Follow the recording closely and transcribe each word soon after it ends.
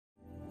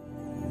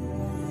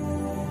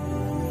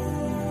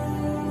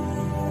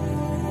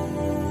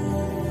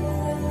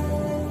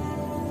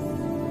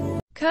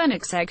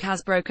Koenigsegg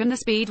has broken the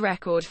speed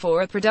record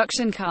for a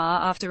production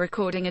car after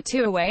recording a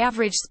two-way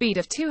average speed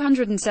of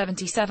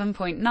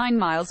 277.9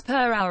 miles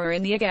per hour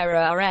in the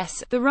Agera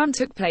RS. The run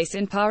took place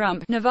in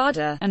Pahrump,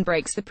 Nevada, and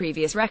breaks the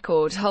previous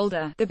record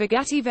holder, the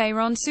Bugatti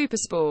Veyron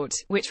Supersport,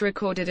 which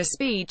recorded a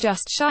speed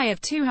just shy of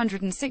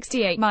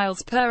 268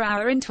 miles per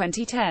hour in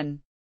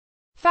 2010.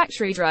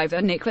 Factory driver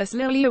Nicolas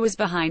Lillieu was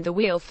behind the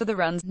wheel for the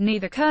runs.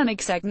 Neither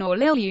Koenigsegg nor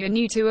Lillieu are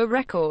new to a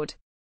record.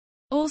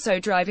 Also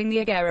driving the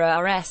Agera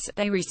RS,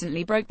 they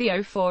recently broke the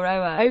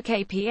 0400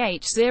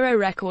 kph0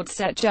 record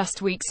set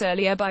just weeks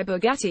earlier by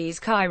Bugatti's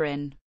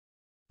Chiron.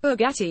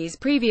 Bugatti's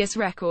previous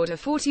record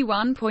of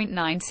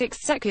 41.96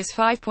 sec is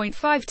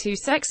 5.52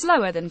 sec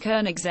slower than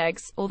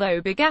Koenigsegg's, although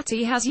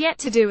Bugatti has yet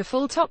to do a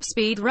full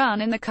top-speed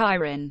run in the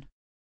Chiron.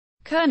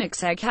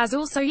 Koenigsegg has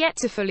also yet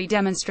to fully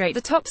demonstrate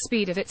the top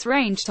speed of its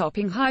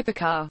range-topping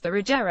hypercar, the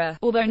Regera.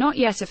 Although not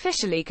yet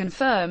officially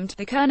confirmed,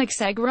 the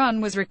Koenigsegg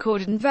run was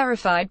recorded and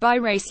verified by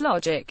Race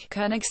Logic.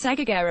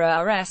 Koenigsegg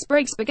Agera RS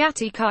breaks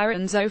Bugatti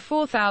Chiron's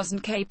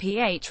 04,000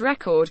 kph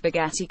record.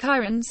 Bugatti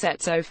Chiron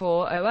sets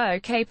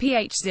 0400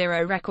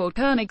 kph0 record.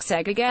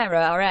 Koenigsegg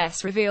Agera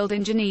RS revealed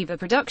in Geneva.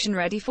 Production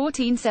ready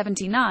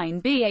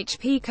 1479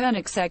 bhp.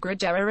 Koenigsegg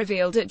Regera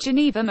revealed at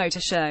Geneva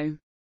Motor Show.